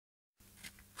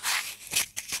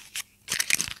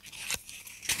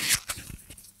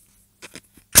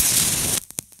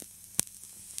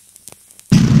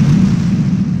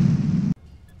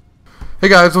Hey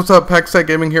guys, what's up? Packstat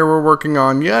Gaming here. We're working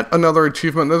on yet another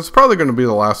achievement. This is probably going to be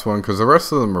the last one because the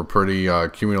rest of them are pretty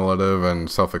cumulative and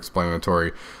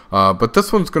self-explanatory. But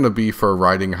this one's going to be for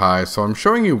riding high. So I'm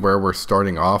showing you where we're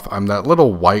starting off. I'm that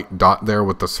little white dot there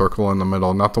with the circle in the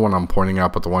middle. Not the one I'm pointing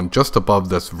at, but the one just above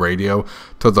this radio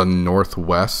to the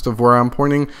northwest of where I'm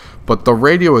pointing. But the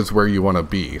radio is where you want to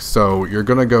be. So you're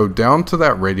going to go down to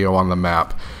that radio on the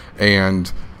map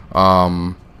and...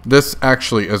 this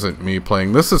actually isn't me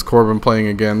playing. This is Corbin playing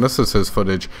again. This is his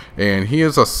footage, and he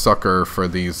is a sucker for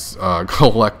these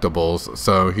collectibles.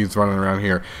 So he's running around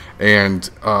here, and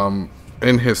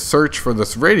in his search for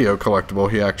this radio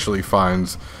collectible, he actually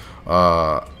finds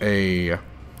a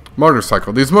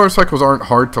motorcycle. These motorcycles aren't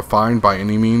hard to find by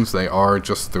any means. They are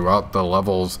just throughout the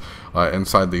levels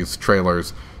inside these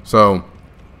trailers. So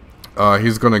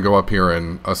he's going to go up here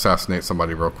and assassinate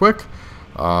somebody real quick,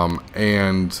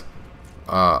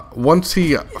 once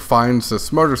he finds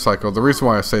this motorcycle, the reason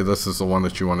why I say this is the one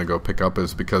that you want to go pick up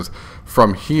is because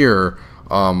from here,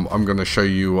 I'm going to show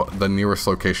you the nearest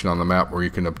location on the map where you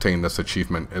can obtain this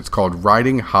achievement. It's called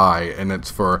Riding High, and it's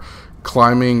for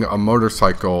climbing a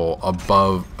motorcycle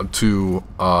above to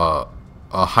a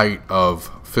height of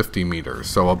 50 meters.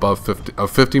 So above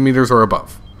 50 meters or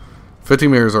above. 50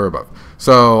 meters or above.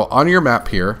 So on your map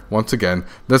here, once again,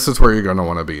 this is where you're going to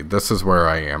want to be. This is where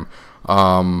I am.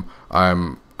 I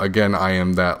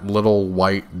am that little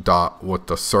white dot with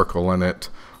the circle in it,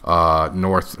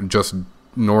 just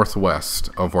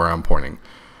northwest of where I'm pointing.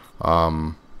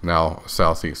 Now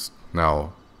southeast,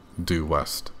 now due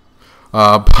west.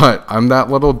 But I'm that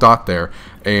little dot there,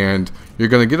 and you're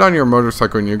going to get on your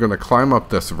motorcycle and you're going to climb up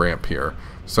this ramp here.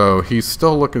 So he's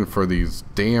still looking for these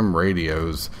damn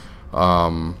radios.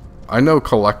 I know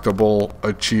collectible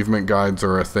achievement guides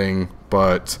are a thing,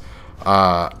 but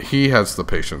he has the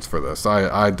patience for this.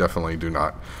 I definitely do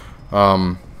not.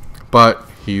 But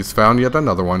he's found yet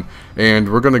another one,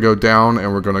 and we're going to go down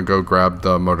and we're going to go grab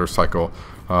the motorcycle.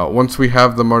 Once we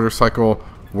have the motorcycle,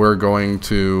 we're going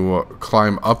to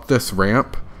climb up this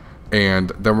ramp,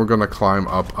 and then we're going to climb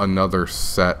up another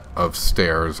set of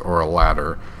stairs or a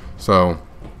ladder. So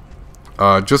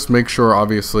just make sure,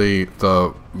 obviously,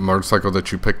 the motorcycle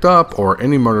that you picked up or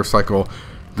any motorcycle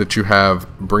that you have,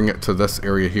 bring it to this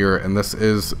area here, and this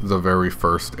is the very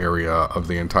first area of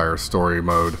the entire story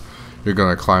mode. You're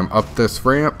going to climb up this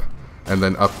ramp and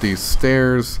then up these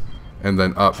stairs and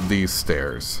then up these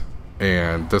stairs,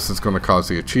 and this is going to cause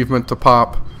the achievement to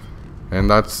pop, and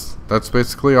that's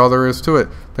basically all there is to it.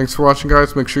 Thanks for watching,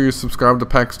 guys. Make sure you subscribe to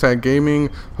Packstat Gaming.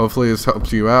 Hopefully this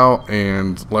helps you out,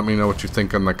 and let me know what you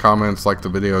think in the comments. Like the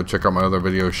video, check out my other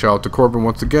videos. Shout out to Corbin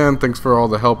once again. Thanks for all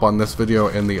the help on this video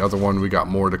and the other one. We got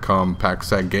more to come.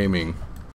 Packstat Gaming.